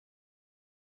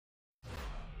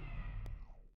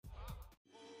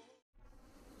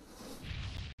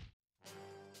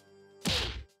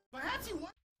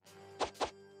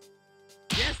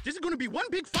gonna be one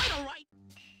big fight, all right.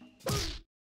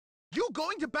 You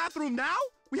going to bathroom now?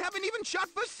 We haven't even shot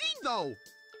first scene, though.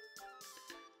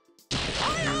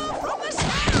 Fire from the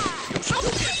sky! You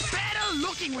get better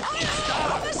looking with each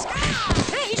star. From the sky!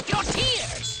 Taste your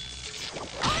tears!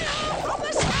 Fire from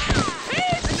the sky!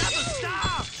 Taste Another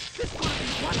star! This is gonna be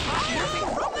one hot movie.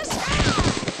 Fire from the sky!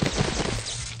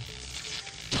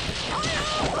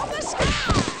 Fire from the sky!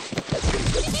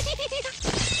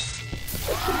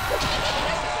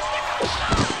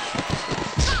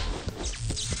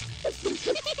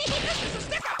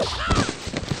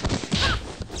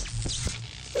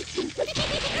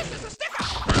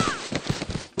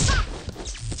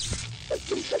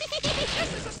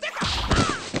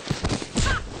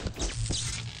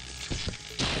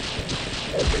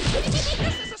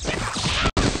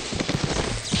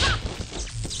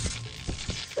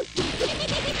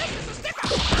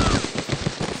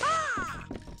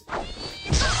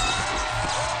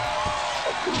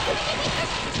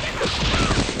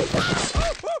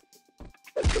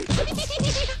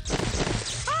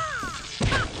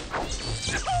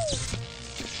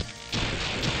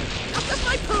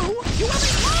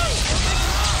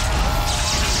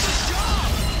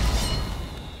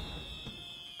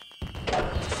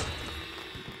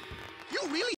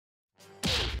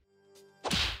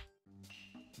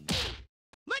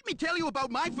 Tell you about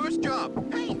my first job.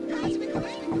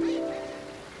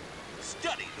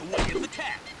 Study the way of the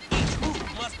cat. Each move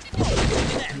must flow to the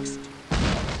next.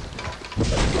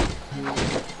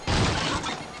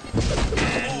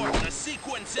 And form the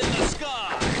sequence in the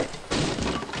sky.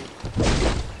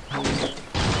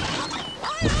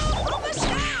 Fire from the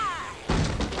sky!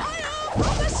 Fire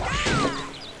from the sky!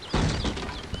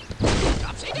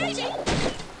 Topsy-daisy!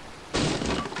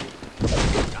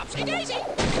 Topsy-daisy!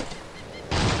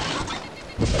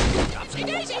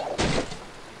 Topsy-daisy!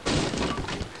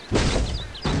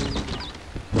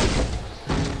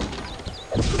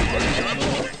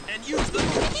 And use the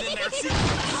moves in their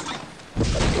sequence.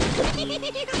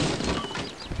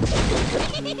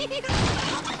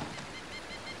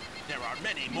 There are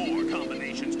many more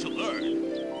combinations to learn.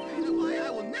 You know why I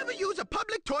will never use a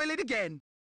public toilet again.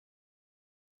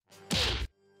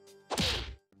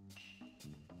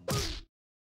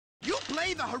 You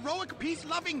play the heroic,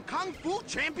 peace-loving Kung Fu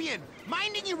champion,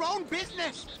 minding your own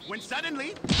business, when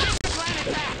suddenly, there's the plan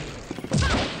attack!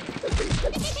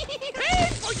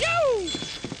 Paid for you!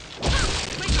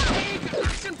 Make a big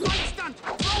action fight stunt!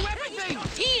 Throw everything!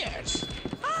 Tears!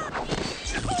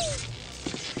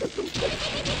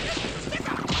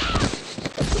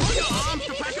 Pull your arms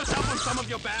to pat yourself on some of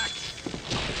your back!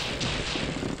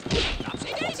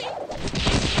 Topsy-daisy!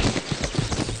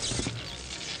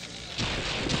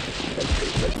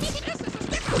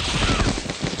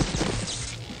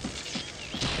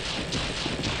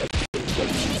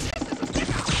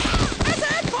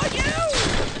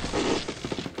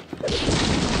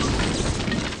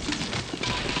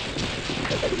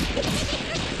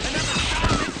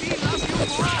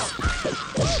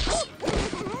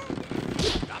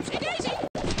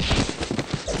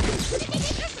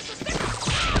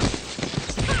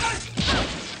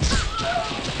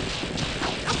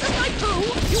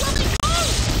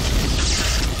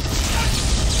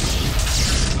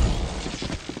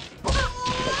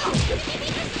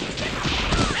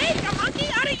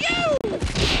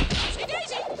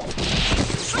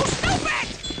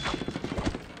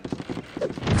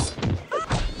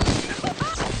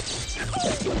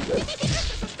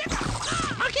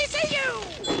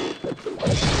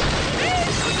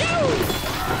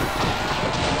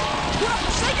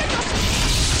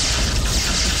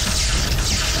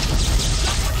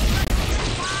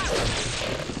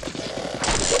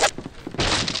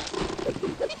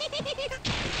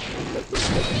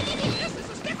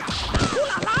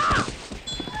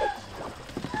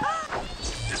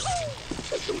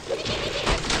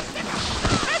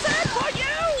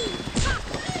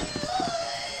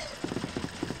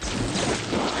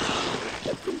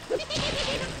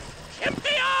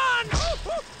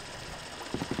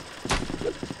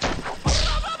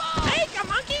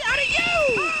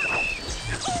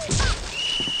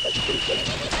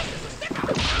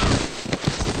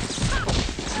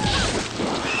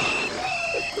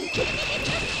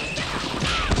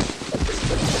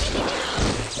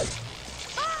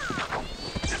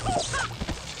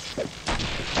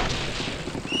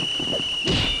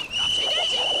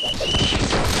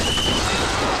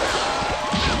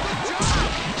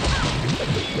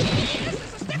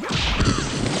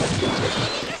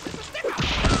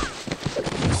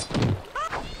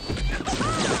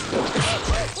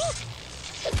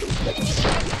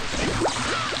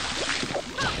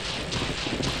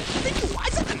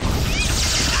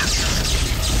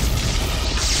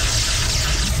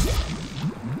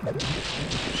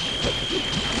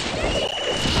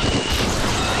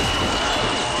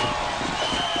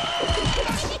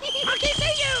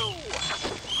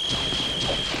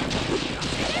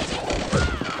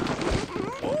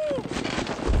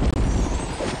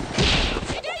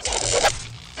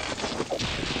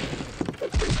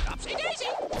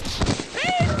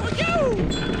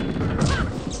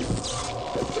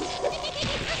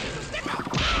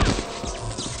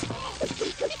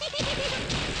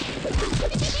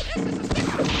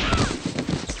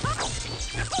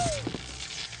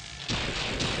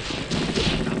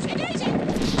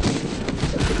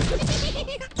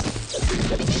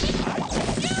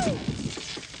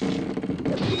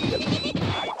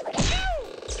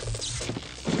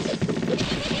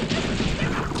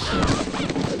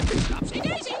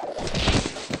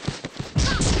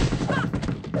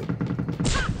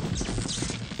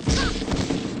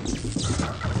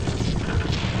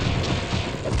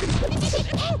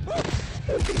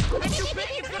 It's too big,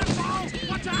 it's gonna fall!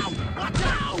 Watch out! Watch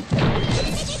out!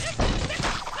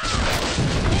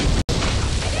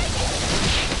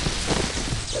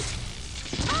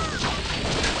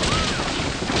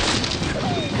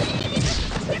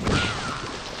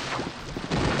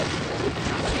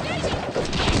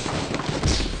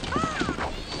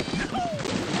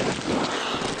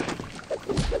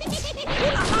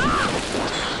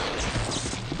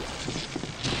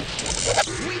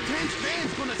 Sweet Ten's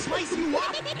fan's gonna slice you up!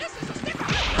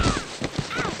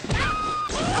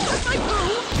 My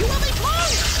groove! You will be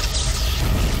close!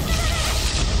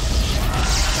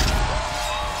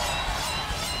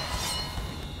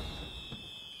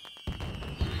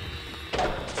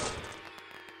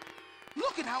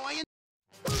 Look at how I...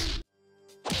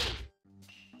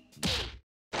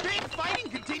 Big fighting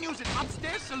continues in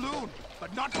upstairs saloon,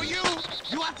 but not for you.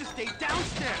 You have to stay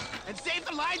downstairs and save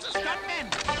the lives of stuntmen.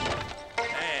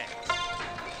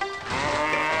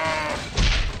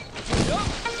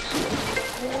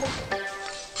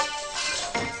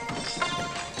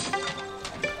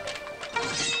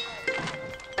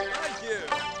 Thank you.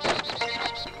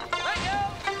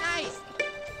 Nice!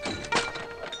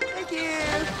 Thank you.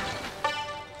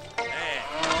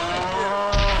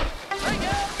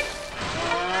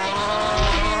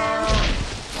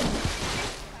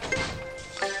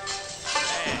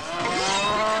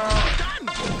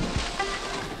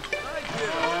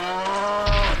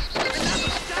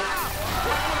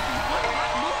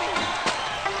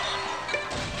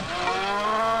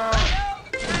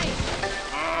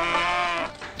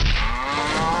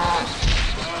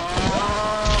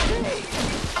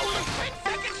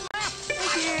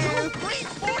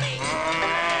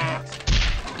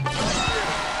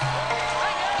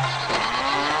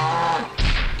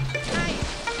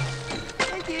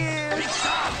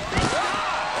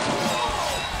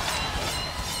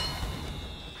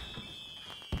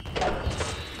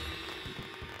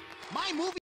 My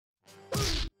movie.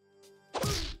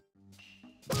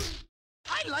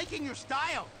 I'm liking your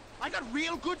style. I got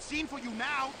real good scene for you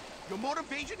now. Your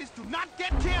motivation is to not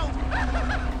get killed.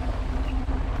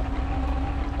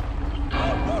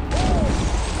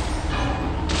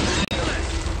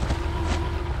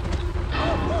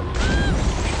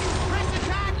 Press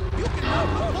attack. You can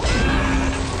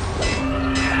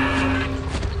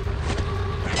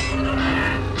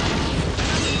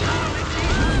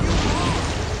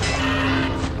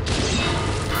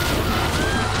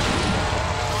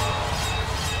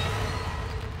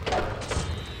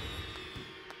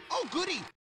Oh, goody!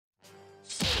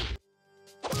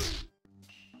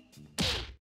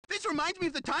 This reminds me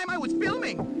of the time I was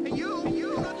filming. Hey, you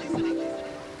not listening?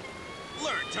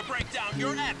 Learn to break down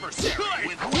your adversary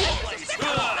with role-play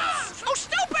skills. Oh,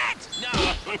 stupid!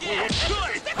 Now, again.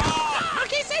 Good.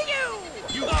 Monkey, see you!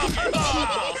 You have your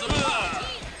balls.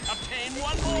 Obtain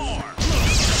one more.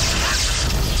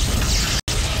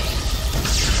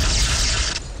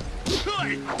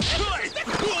 Good.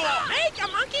 Make a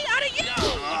monkey out of you! Now,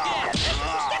 again.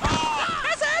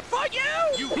 Hazard for you!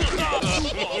 You have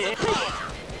balls.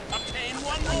 Obtain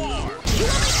one more. You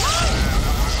will be close!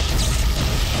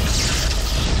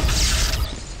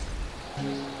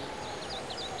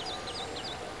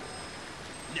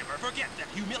 Never forget that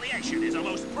humiliation is a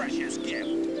most precious gift.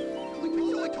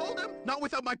 I told him. Not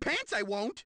without my pants, I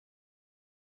won't.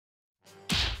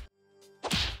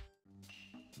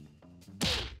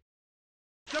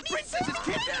 The princess is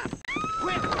kidnapped!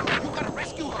 Quick! You gotta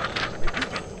rescue her! If you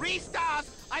get 3 stars,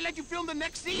 I let you film the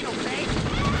next scene, okay?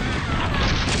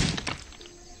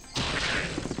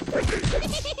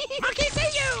 Monkey,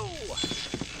 see you!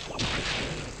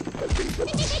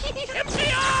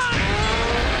 Empty on!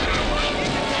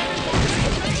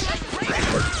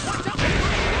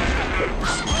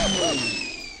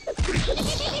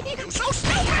 You so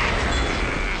stupid!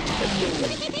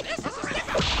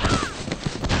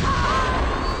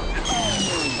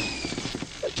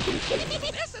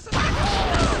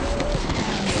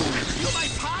 You my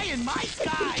pie in my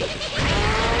sky! Daisy!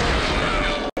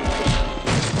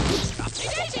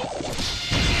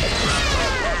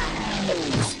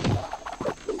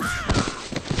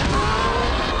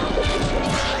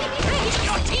 Raise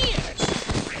your tears!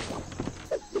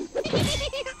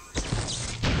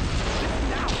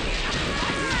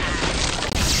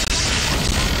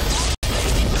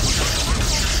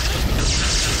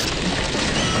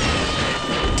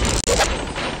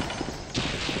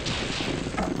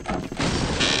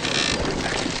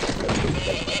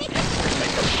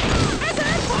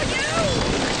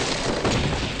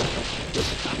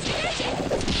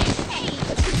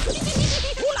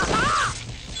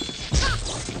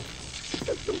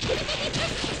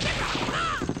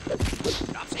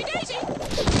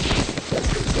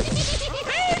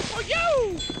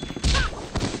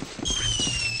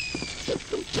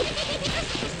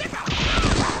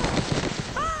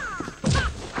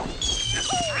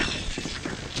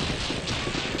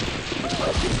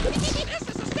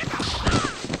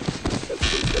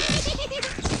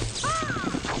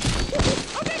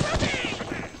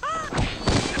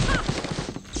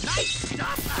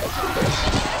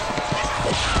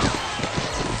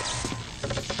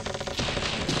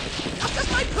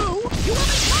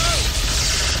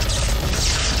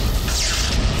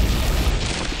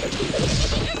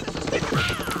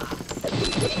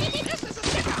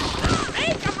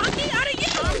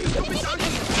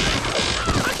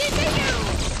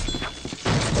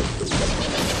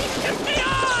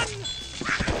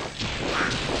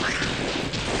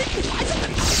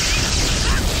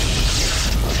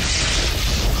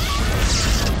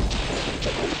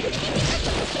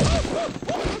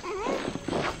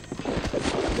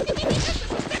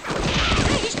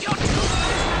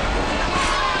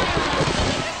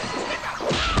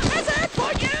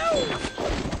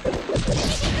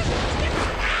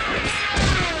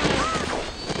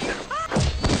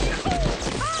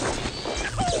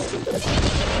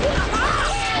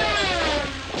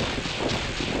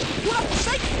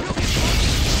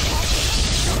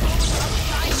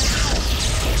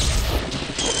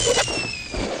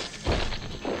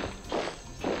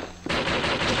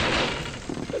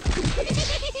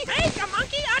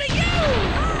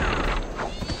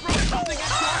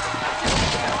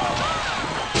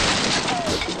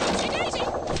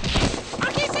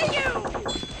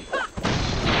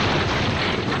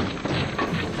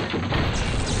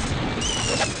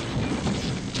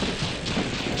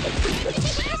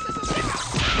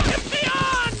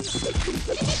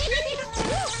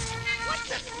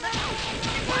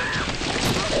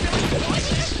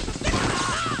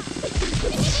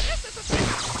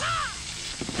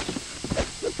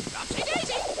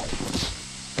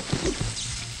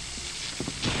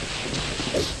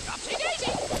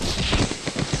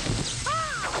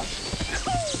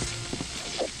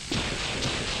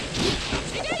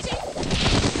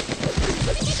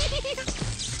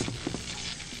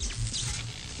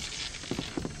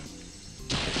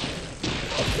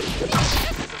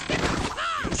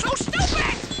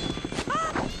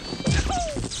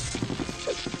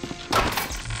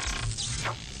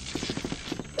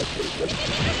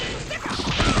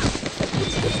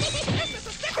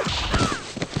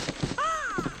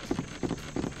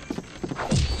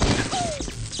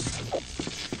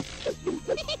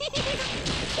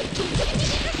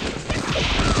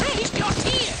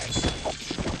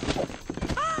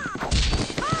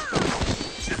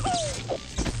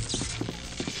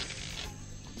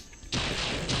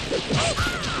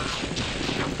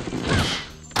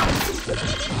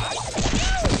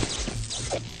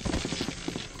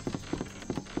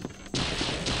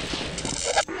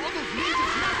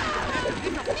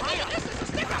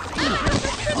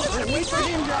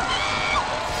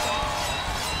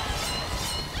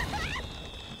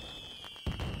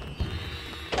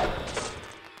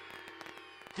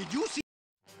 Did you see?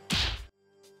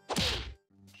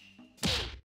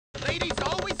 Ladies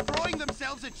always throwing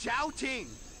themselves at shouting.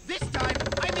 This time,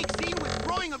 I make scene with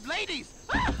throwing of ladies.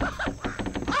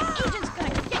 Agent's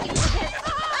gonna get you for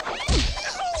this.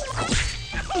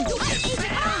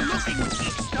 Looking with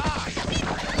each star.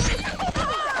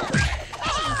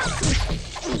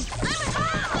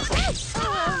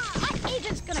 My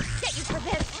agent's gonna get you for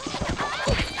this.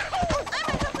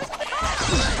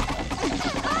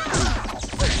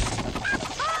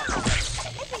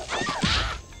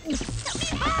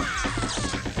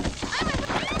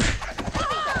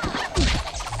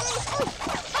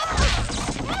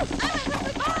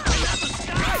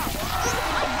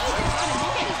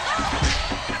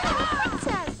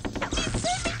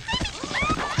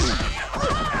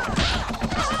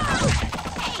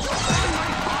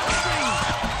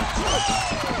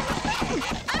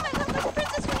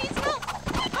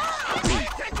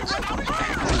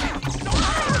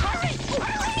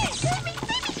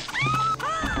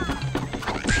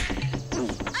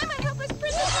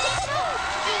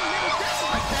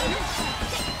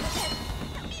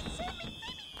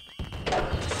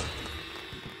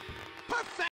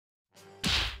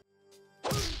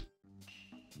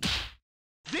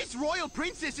 This royal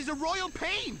princess is a royal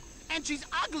pain, and she's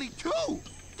ugly too.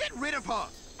 Get rid of her.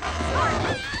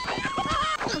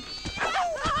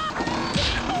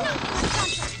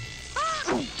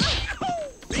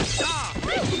 Big star!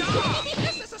 Big star!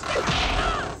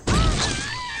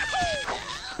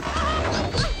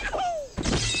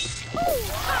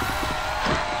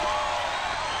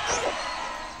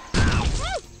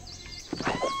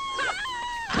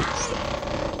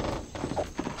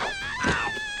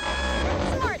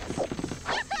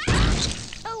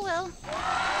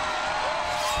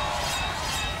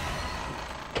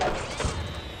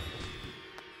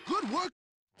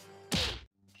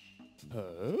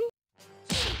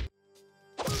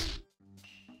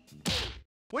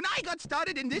 When I got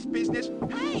started in this business,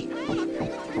 hey!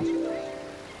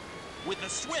 With the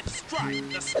swift strike,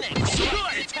 the snake strikes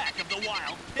the attack of the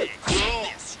wild pigs.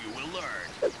 This you will learn.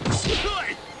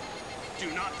 Do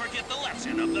not forget the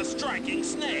lesson of the striking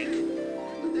snake.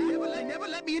 They never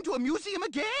let me into a museum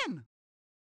again.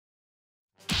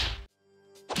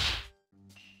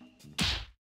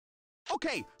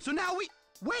 Okay, so now we...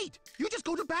 Wait, you just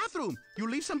go to the bathroom. You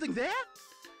leave something there?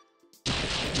 This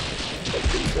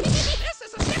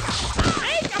is a sticker!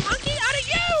 Make a monkey out of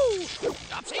you!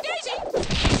 Upsy daisy!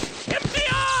 Get me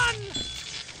on!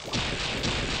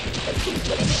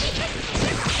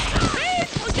 Made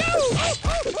for you!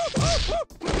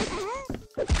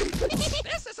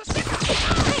 This is a sticker!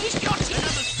 Raise your teeth!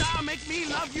 Another star makes me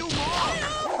love you more!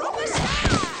 From the sky!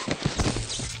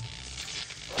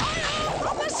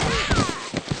 From the sky!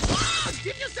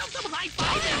 Give yourself some high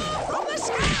five! From the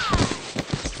sky!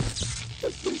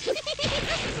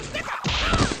 This is a sticker!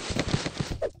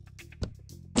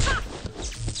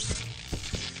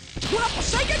 You have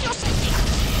forsaken your safety!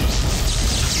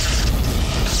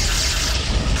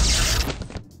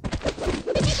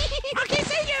 I can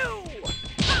see you!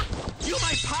 You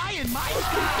my pie and my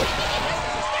star!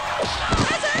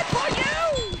 That's it for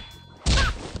you!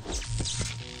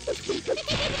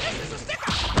 This is a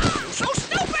sticker! So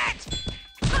stupid!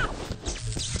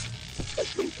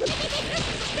 This is a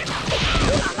sticker!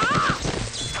 Ooh-la-la!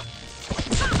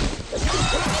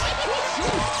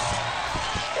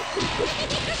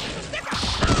 This is a sticker!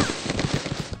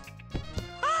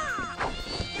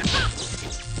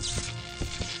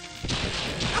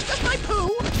 That's just my poo!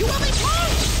 You will be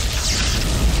blown!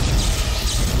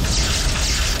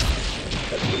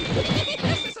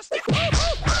 This is a sticker!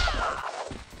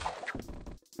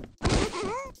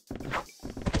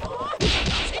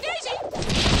 Upsy daisy!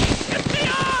 Get me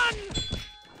on!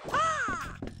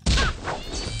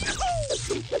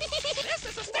 This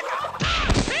is a sticker!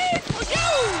 Made for you!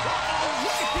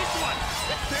 Look at this one!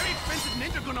 This very expensive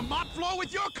ninja gonna mop floor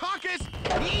with your carcass!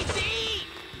 Easy!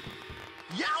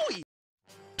 Yowie!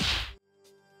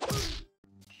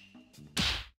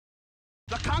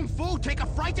 The Kung Fu take a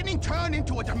frightening turn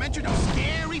into a dimension of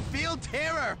scary-filled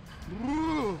terror!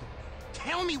 Ooh.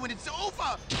 Tell me when it's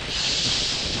over!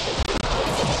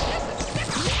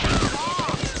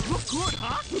 Oh, look good,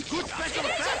 huh? Good special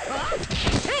effects, huh?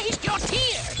 Taste your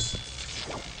tears!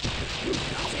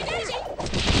 Upsy daisy!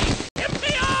 Get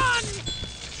me on!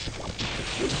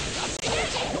 Upsy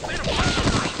daisy! You better run the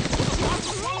light! I'll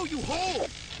swallow you whole!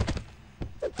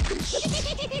 I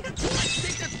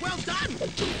think that's well done!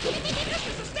 This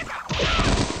is a sticker!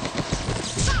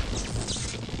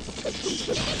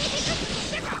 This is a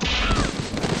sticker!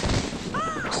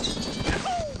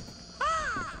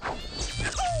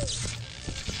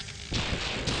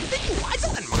 You think you're wiser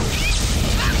than monkey?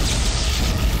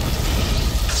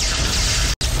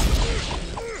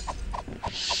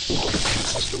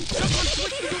 Someone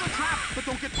switch me to a trap, but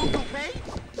don't get poked, okay?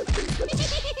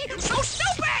 You're so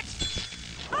stupid!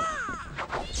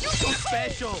 You're so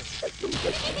special!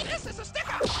 This is a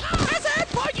sticker! That's it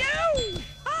for you!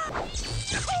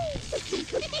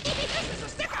 This is a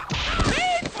sticker!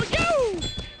 Made for you!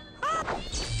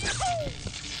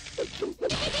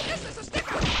 This is a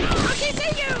sticker! I can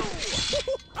see you!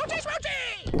 Rotate,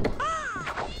 rotate!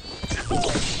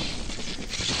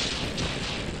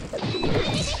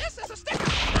 This is a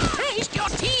sticker! Taste your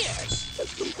tears!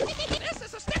 This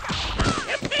is a sticker!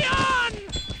 Get me on!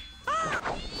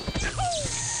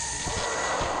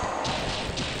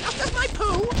 That's just my poo!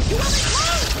 You will be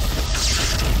blown!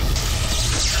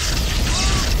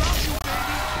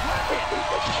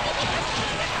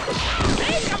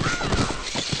 Make 'em!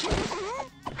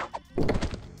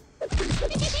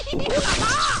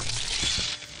 Ooh-la-la!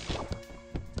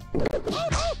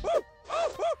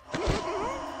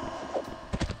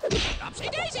 Upsy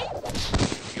daisy!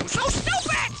 You so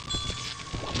stupid!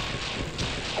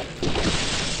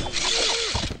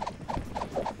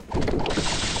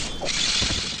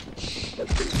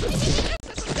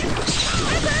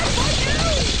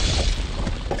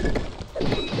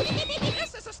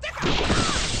 This is a sticker!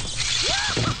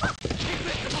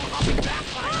 Invincible hopping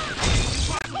backfire!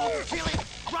 Impossible to kill it!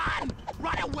 Run!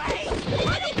 Run away!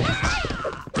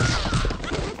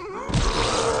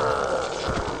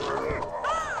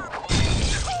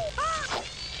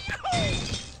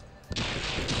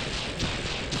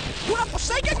 You have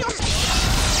forsaken your...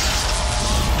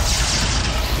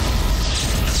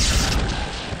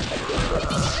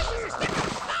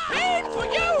 Made for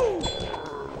you!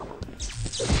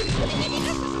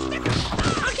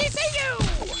 I can see you!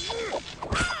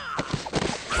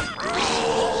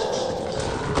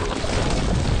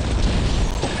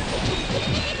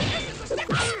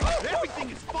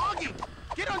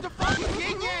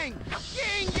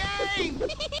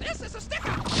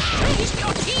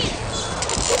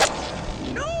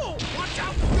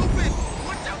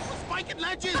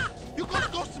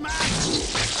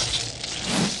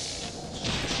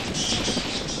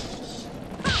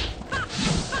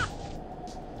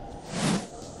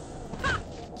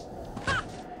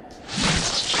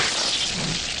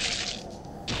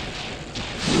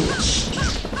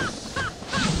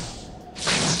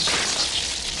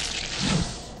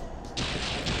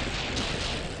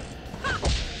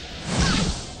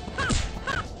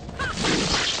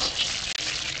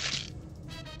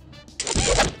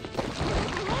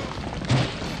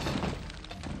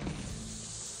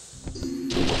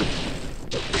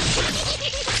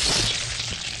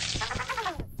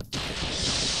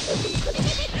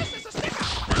 This is a sticker!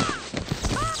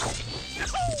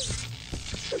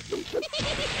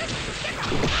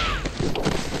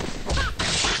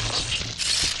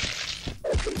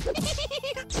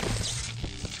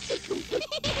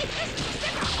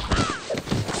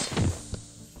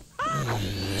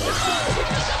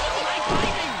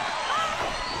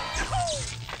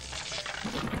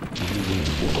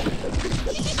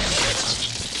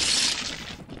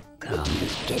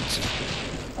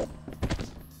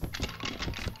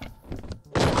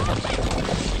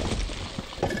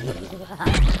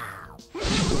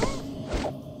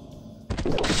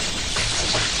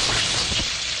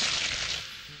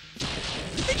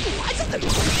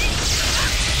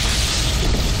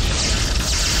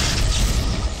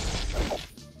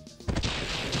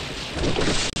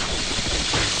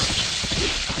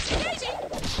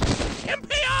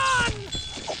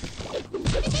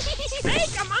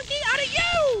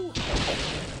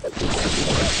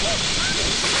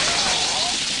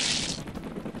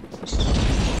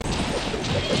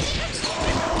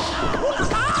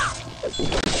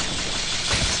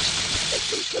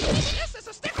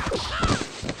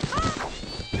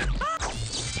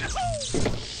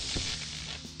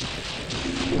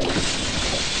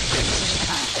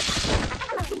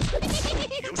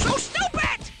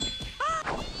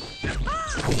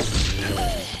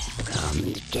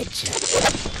 Come get you.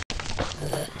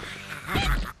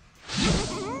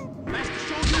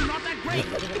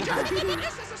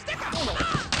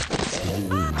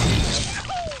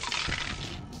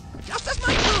 Just as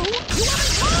my crew, you are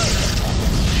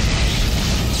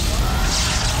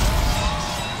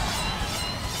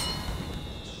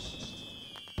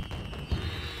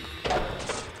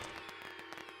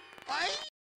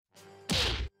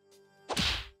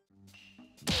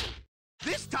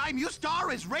This time you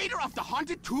star as Raider of the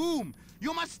Haunted Tomb.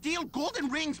 You must steal golden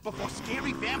rings before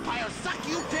scary vampires suck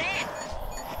you dead.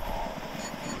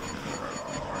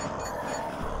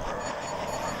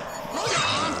 Throw your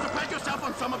arms to pat yourself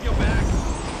on some of your back.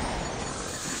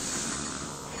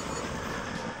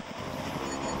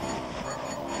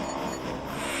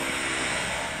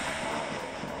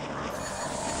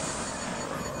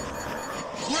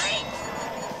 Great!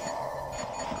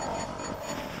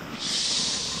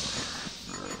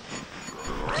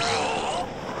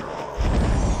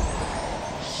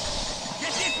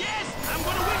 Yes! I'm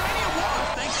gonna win many awards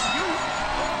thanks to you!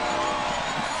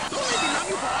 Don't let me love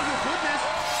you for all your goodness!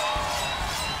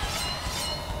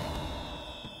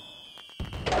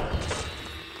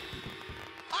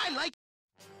 I like...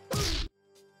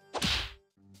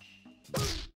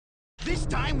 This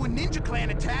time when Ninja Clan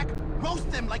attack, roast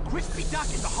them like crispy duck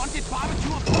in the haunted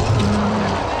barbecue of After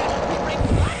that, we bring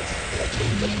lunch!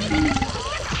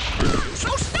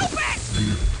 so stupid!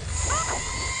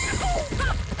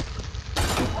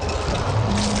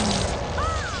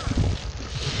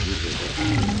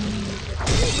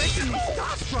 You're making me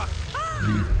starstruck!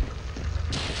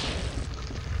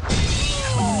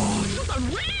 You're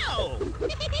unreal!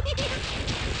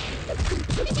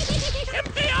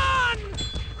 Champion!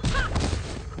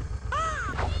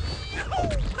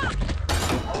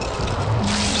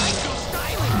 Like your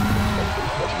styling!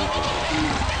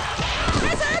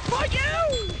 Present for you!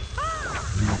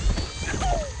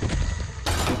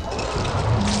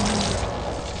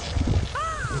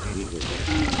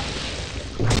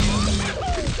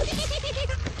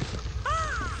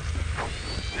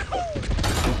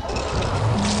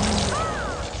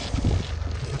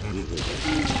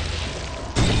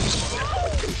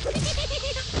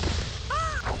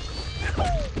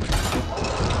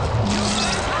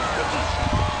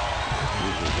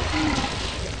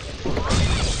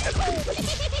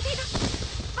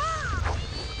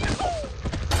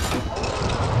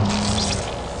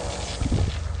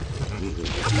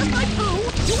 After my poo,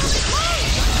 you will be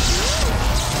closed!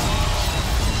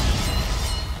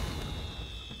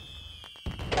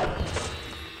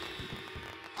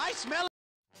 I smell...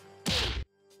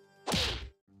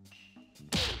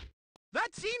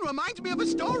 That scene reminds me of a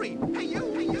story. Hey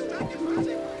you, stop your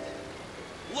music.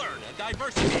 Learn a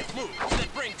diversity of moves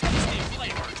that bring tasty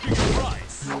flavor to your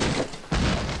rice.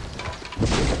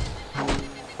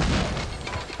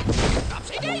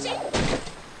 Topsy-daisy!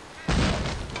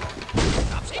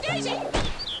 Topsy-daisy!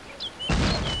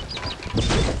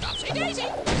 Topsy-daisy!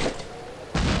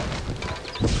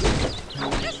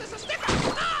 This is a sticker!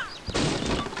 Ah!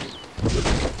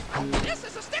 This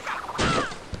is a sticker! Ah!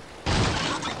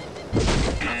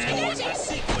 Topsy-daisy! A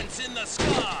sequence in the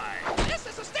sky. This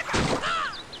is a sticker!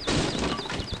 Ah!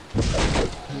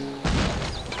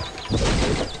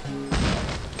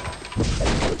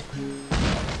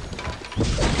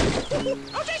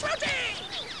 Ouchie, ouchie!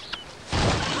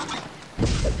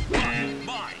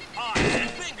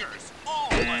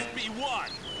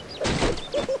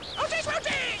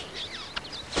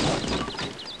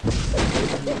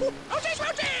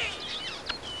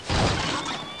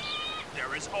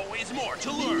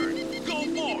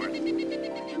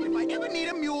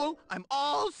 Now I'm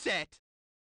all set.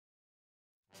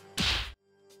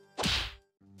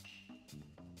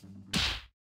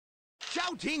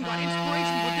 Zhao Ting got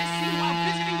inspiration for this scene while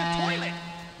visiting the toilet.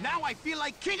 Now I feel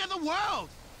like king of the world.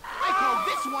 I call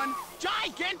this one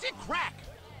Gigantic Crack.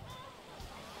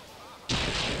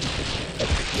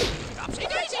 Upsy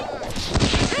daisy!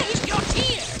 Taste your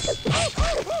tears!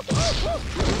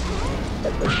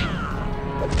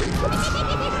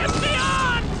 Get me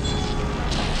on!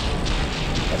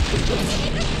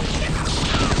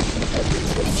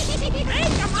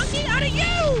 Make a monkey out of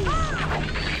you!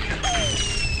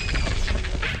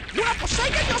 You have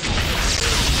forsaken your...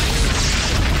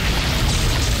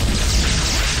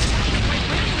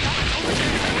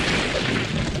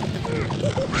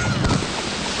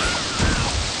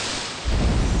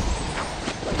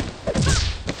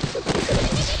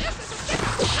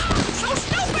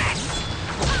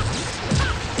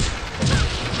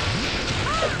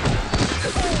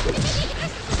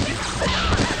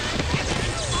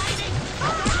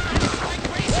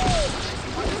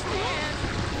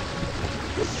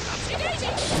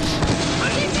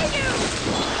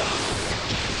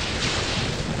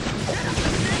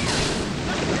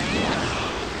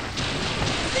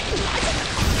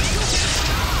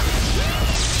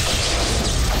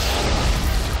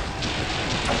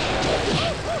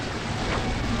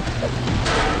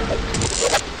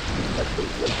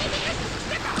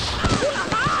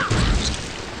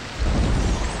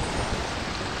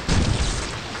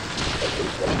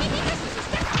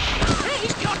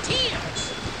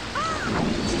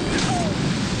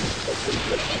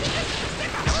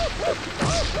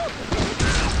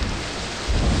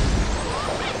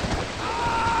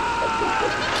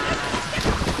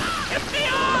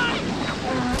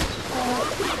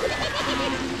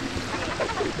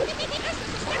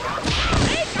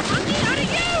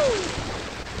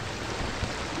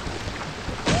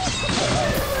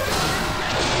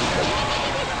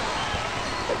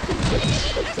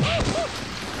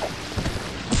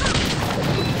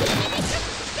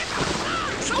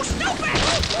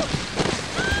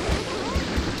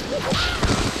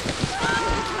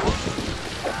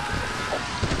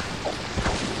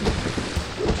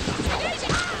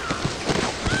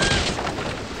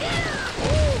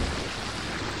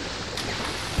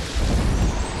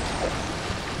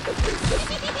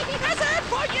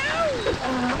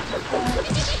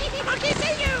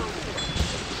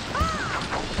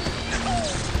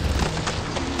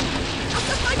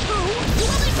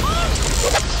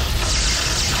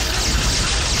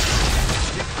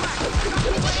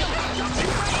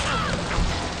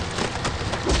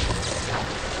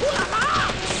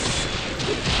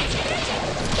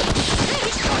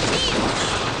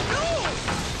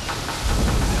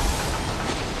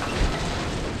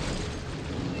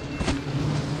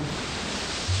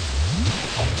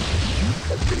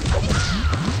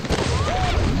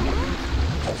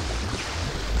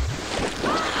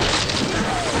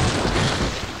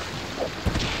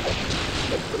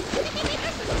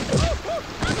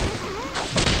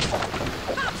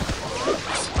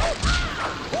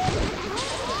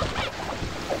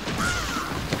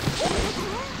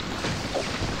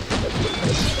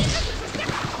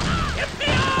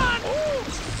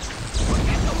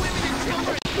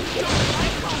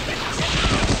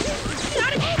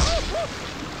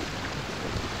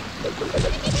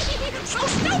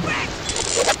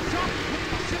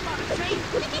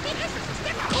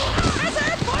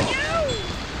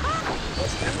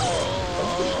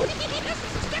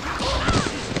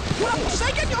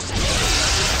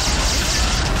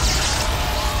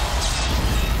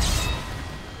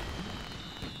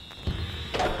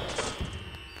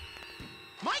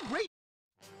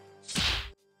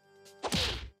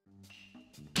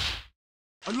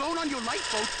 Alone on your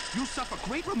lifeboat, you suffer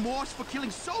great remorse for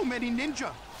killing so many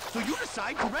ninja. So you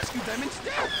decide to rescue them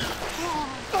instead.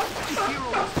 The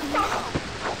hero is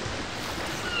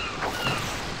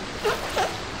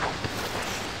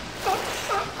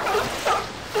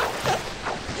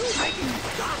you're making me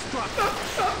starstruck.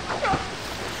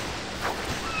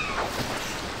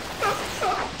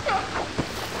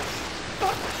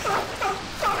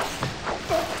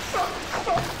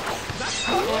 That's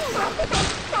cool.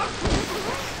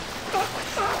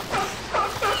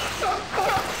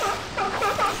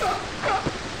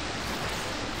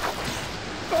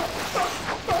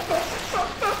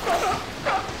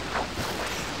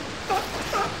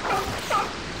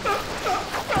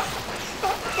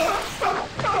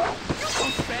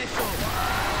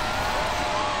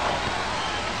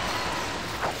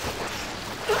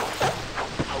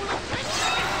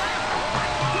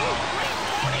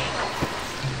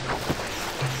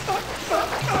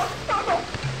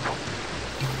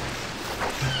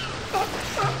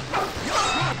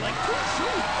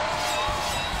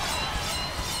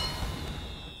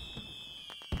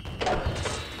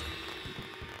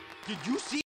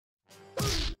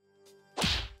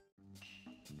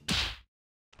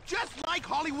 Just like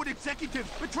Hollywood executives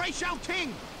betray Shao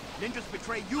Ting, ninjas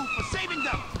betray you for saving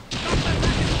them. Don't let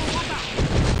that into walk out.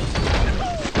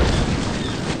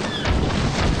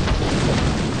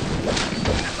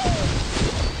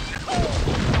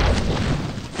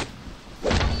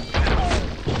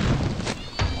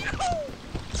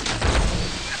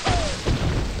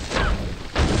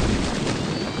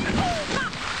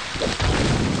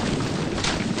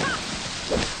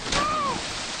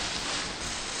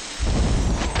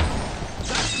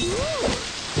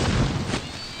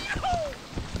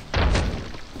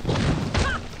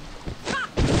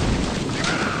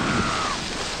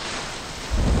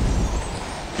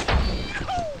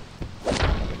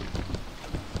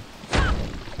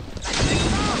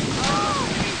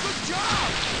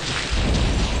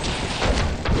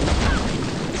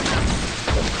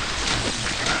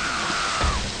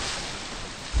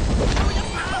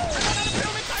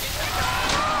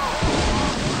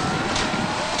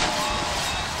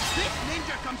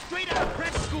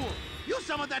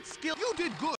 Skill, you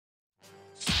did good.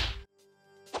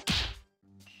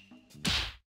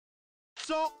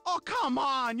 So, oh come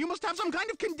on, you must have some kind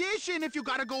of condition if you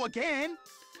gotta go again.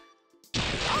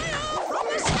 Fire from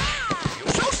the sky!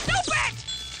 You're so stupid!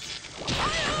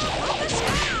 Fire from the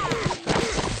sky!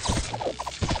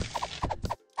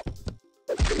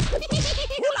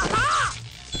 Ooh-la-la!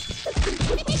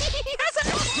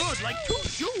 Good, like two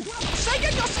shoes. Say it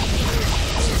yourself!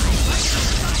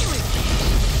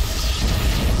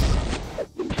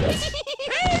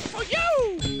 Hey, for you!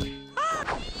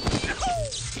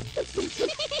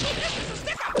 This is a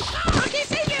sticker! I can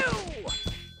see you!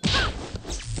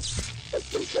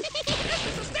 This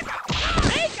is a sticker!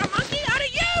 Make a monkey out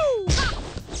of you!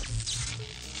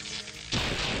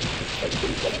 This is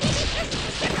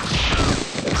a sticker!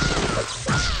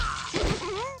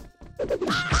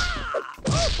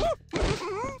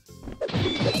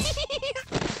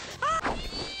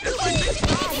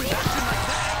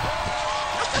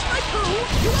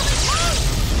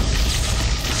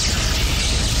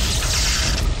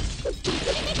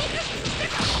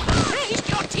 Taste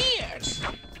your tears!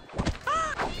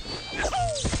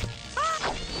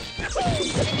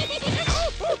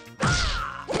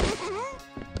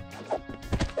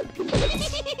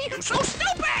 You're so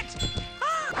stupid!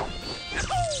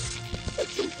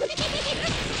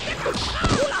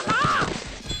 Ooh-la-la!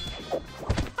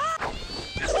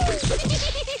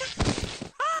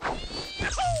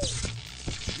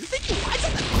 You think you're wiser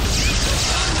than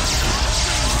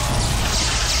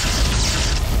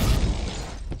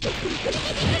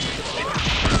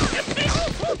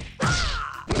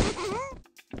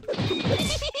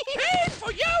Pain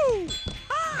for you!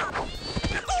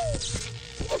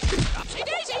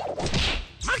 Upsy-daisy!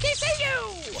 Monkey see you!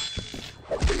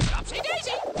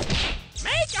 Upsy-daisy!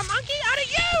 Make a monkey out of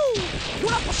you! You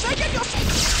have forsaken yourself!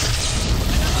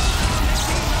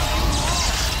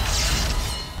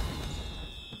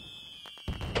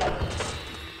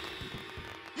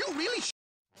 You really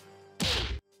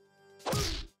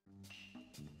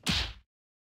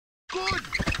good!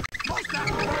 Most of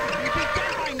you'd be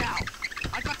dead by now!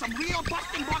 I got some real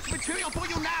busting box material for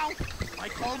you now! I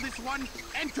call this one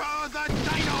Enter the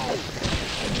Dino!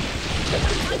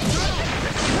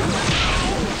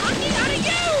 Monkey out of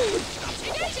you!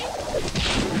 Upsy-daisy!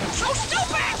 So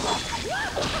stupid!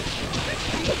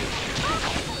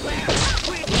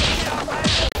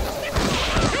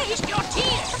 Taste your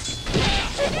tears!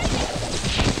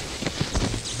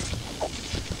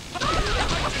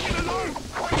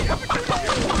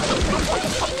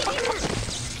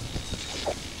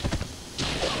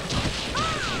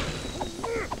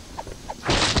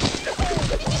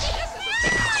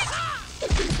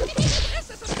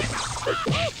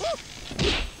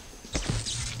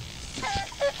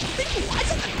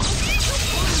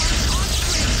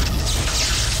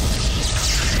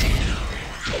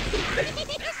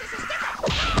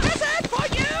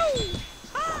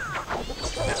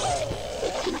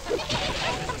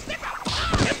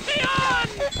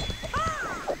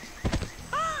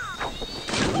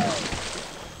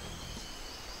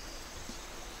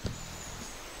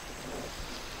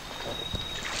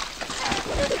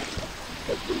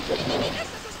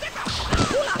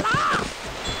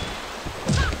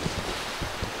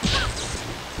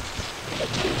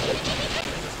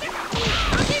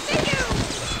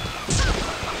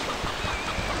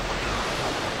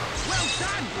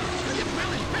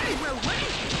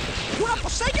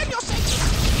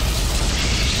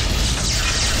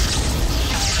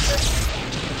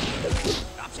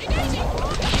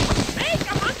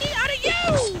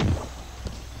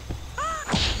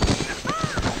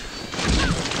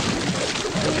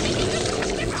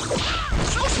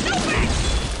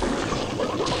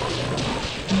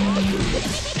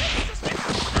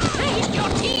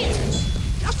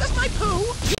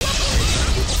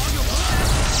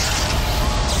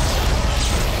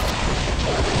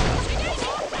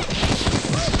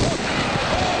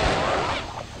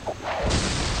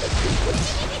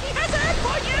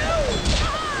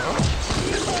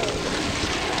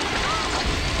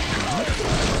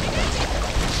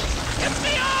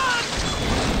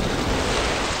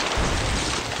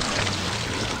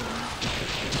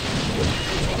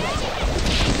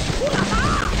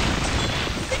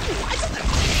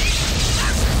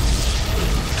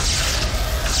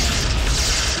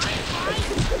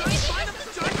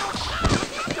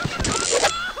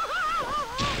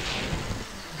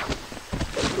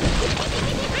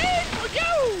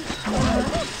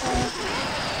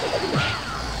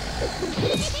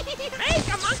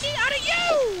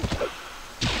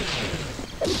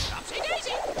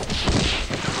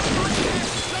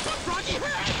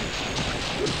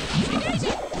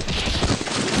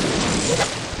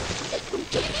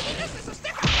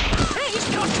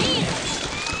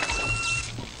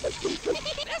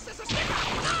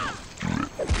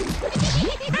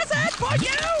 for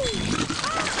you!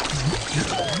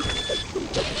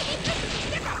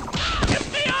 Get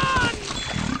me on!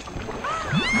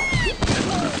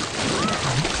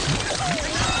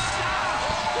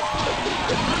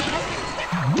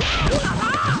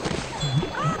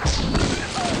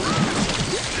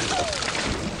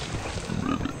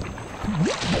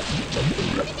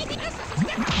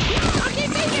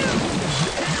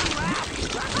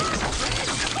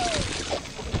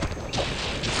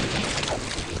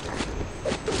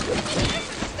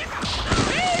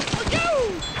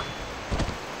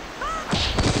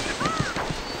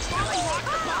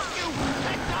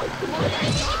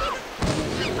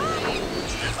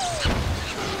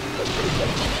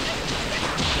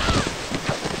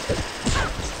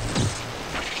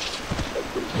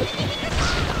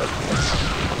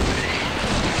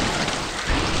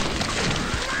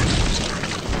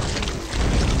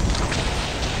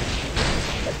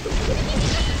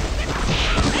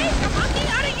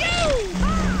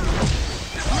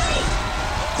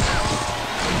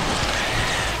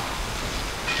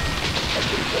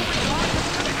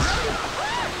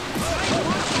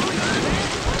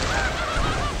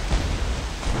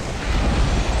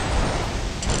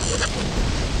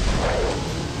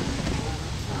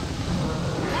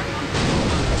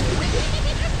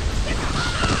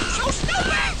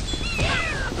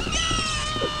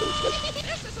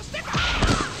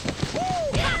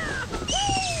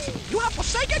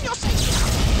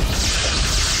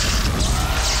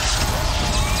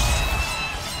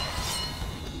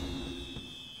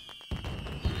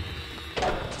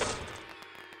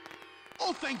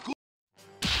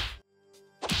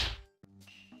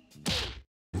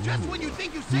 Just when you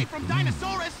think you're safe from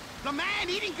Dinosaurus, the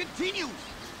man-eating continues.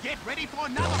 Get ready for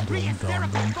another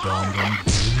pre-hysterical fall.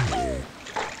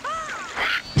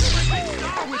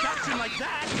 Star with action like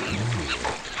that.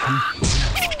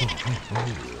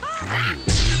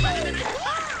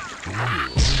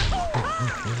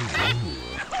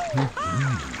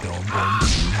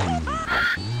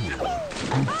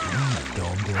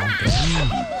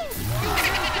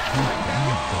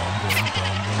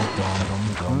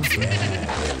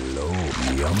 Hello,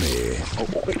 yummy.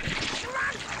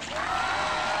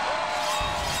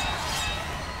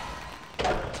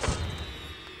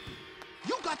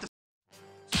 You got the...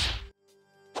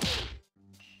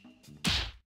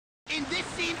 In this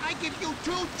scene, I give you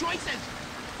two choices.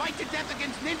 Fight to death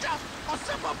against Ninja, or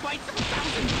suffer bites of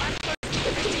 1,000 bloodthirsty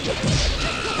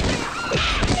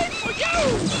for you!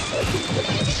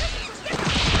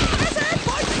 That's it,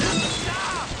 boys!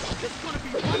 This is gonna be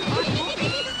one hot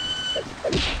movie!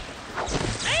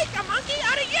 Make a monkey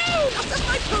out of you! That's just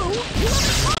my poo! You love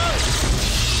it hard!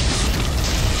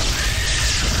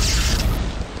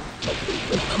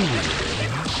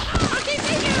 Monkey,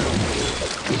 see you!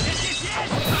 Yes!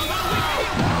 I'm gonna win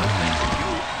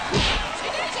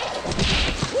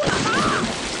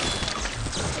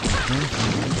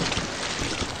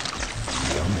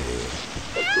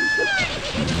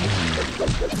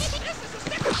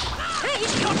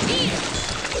Taste your tears!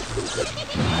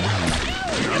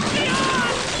 Get me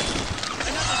on!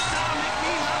 another star make me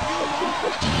love you more!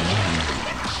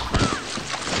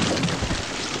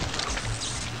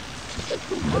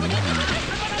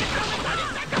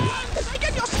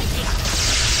 Get your safety!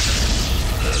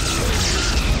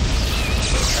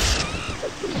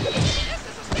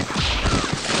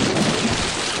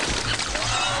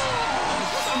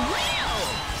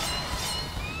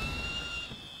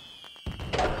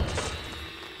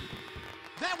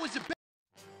 That was a bit...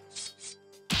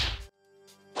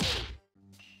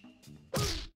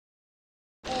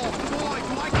 Oh boy,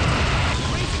 do I...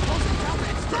 Crazy close encounter,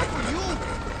 it's time for you!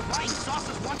 Flying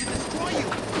saucers want to destroy you!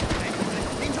 And you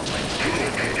little angel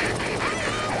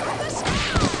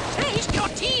Taste your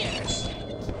tears!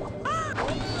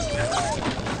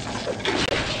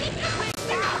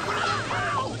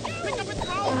 Pick up and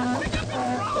throw! Pick up and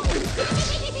throw!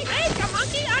 Make a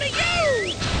monkey out of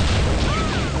you!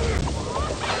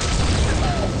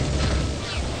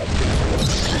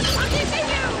 Monkey, see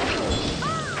you!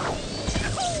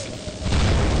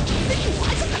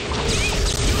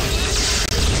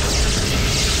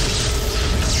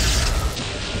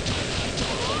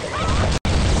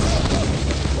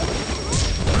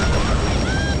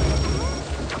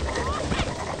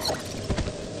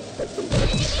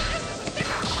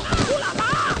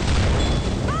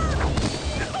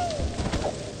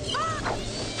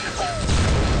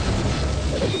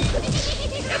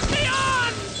 Get me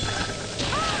on!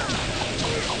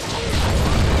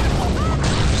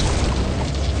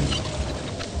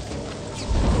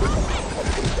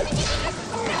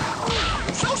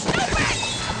 So stupid!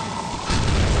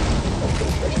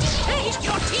 Taste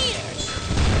your tears!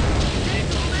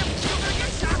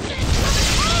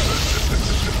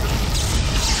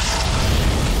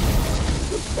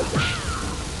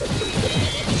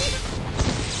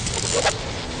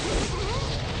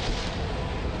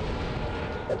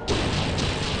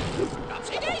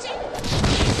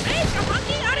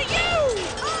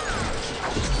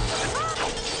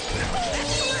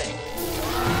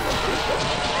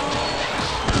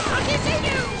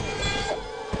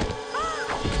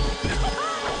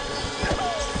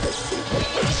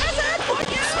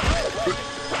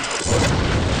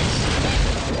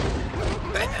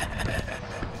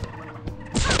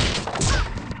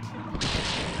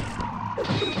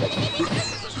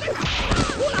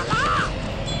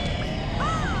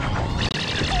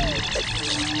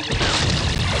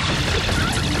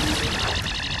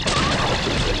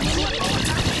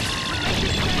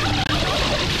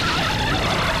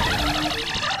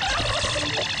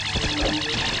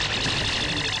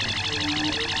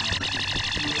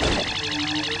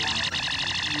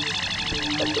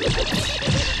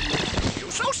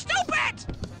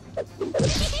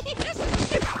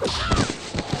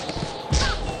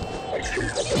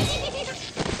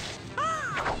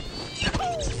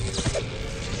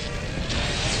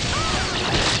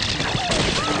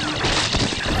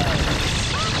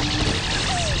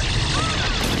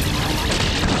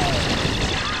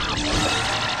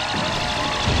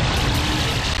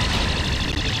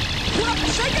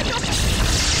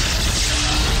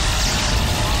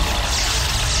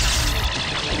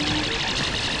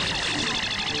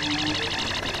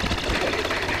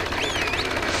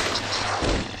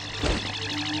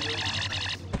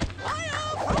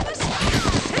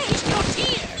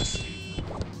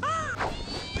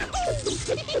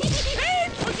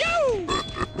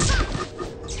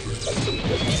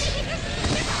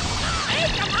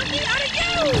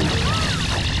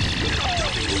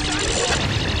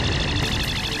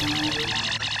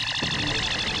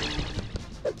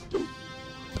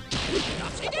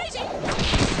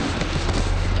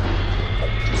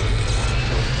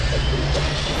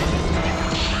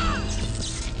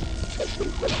 I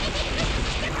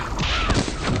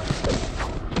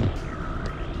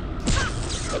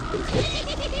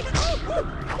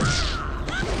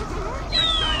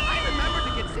remember to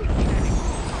get safety netting.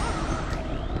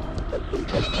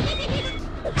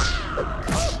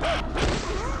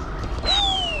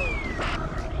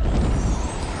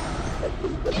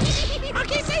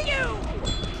 Monkey, see you!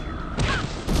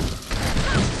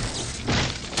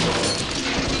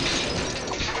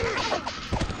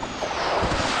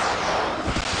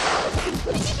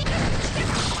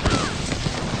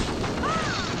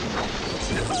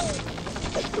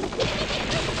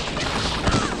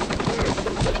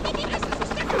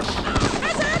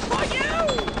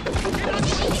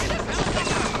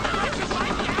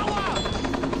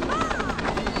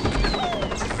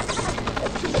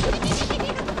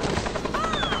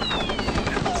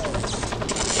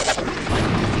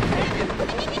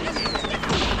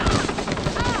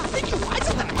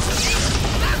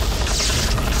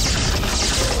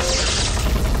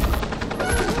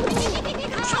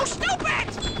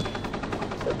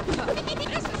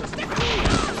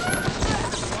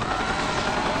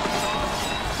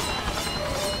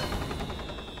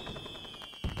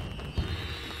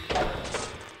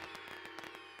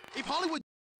 If Hollywood...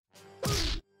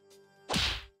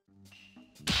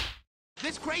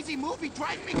 This crazy movie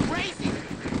drives me crazy!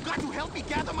 You've got to help me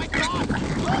gather my thoughts!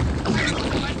 Look! I'm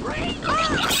losing my brain!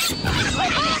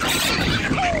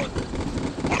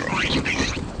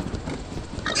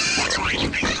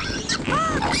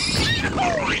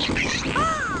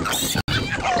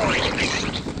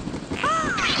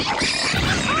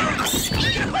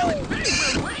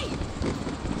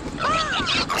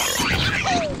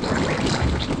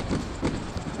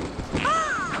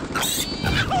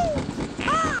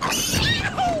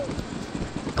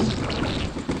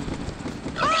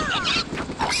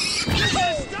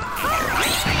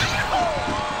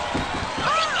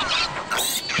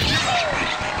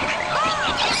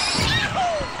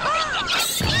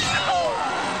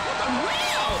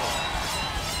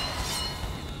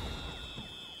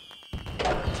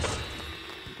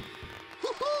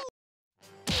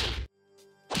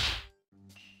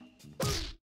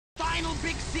 Final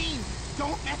big scene!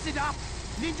 Don't mess it up!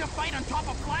 Ninja fight on top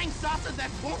of flying saucers that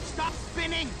won't stop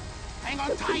spinning! Hang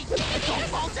on tight! Don't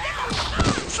fall down!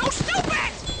 So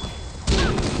stupid!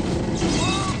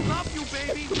 Oh, love you,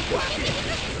 baby!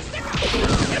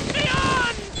 Get me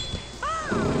on!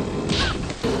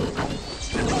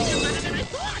 You're better than I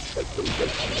thought!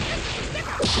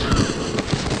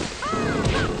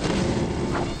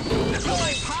 There's no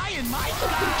way pie in my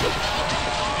style!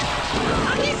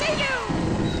 Monkey, see you!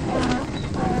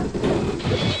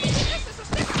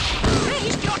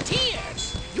 Taste your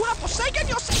tears! You have forsaken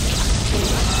yourself!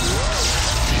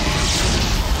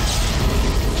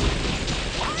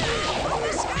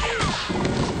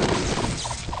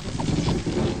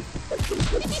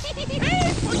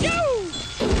 Hey, for you!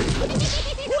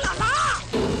 Ooh la la!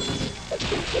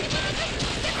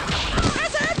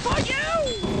 That's it for you!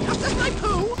 Just as my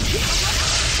poo!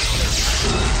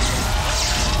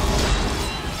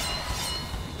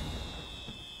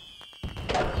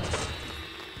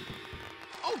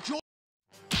 Oh, George!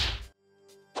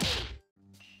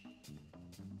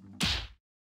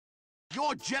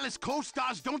 Your jealous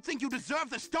co-stars don't think you deserve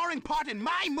the starring part in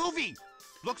my movie!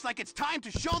 Looks like it's time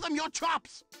to show them your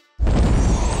chops!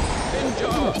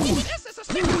 This is a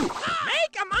stick!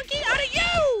 Make a monkey out of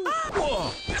you!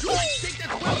 Take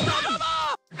that well done!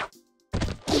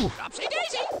 Upsy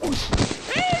daisy!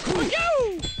 Hey, for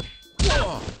you!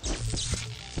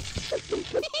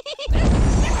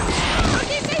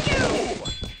 Monkey, see you!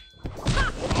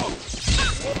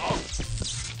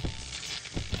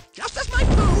 Just as my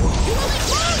poo, you will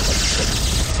explode!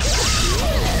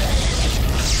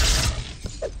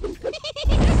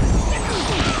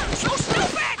 So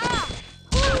stupid!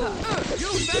 You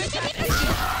fantastic!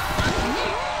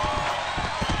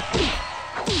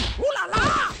 Ooh la la!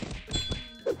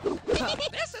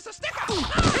 This is a sticker!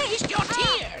 Taste your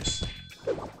tears!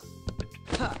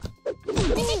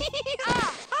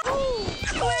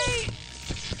 Wait!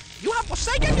 You have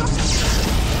forsaken yourself!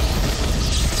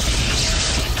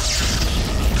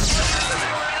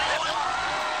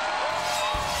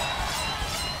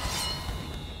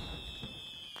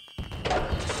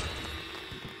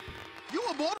 You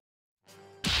abort?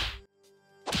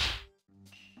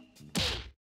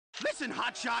 Listen,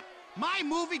 hotshot. My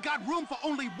movie got room for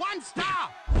only one star.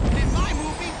 And in my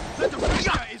movie, the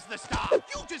director is the star.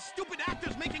 You just stupid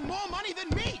actors making more money than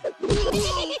me. Get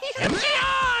me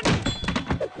on!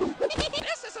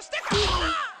 This is a sticker!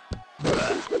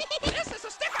 This is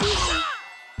a sticker!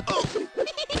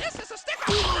 This is a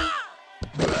sticker!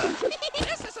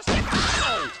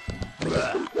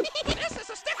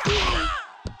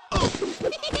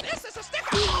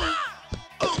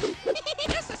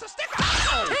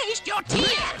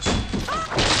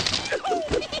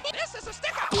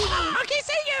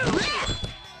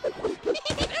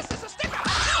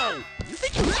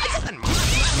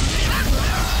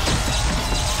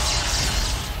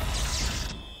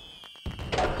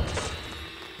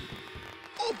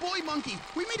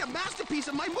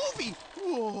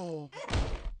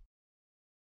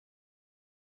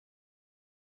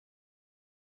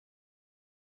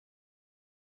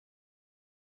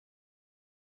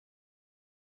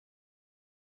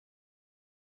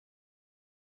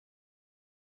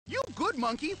 You good,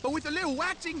 monkey, but with a little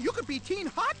waxing, you could be teen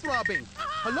heart-throbbing.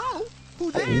 Hello? Who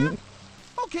there?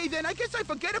 Okay, then, I guess I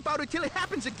forget about it till it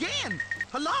happens again.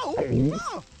 Hello?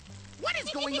 Oh. What is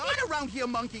going on around here,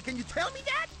 monkey? Can you tell me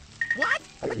that? What?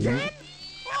 Again?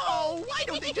 Oh, why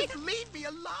don't they just leave me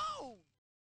alone?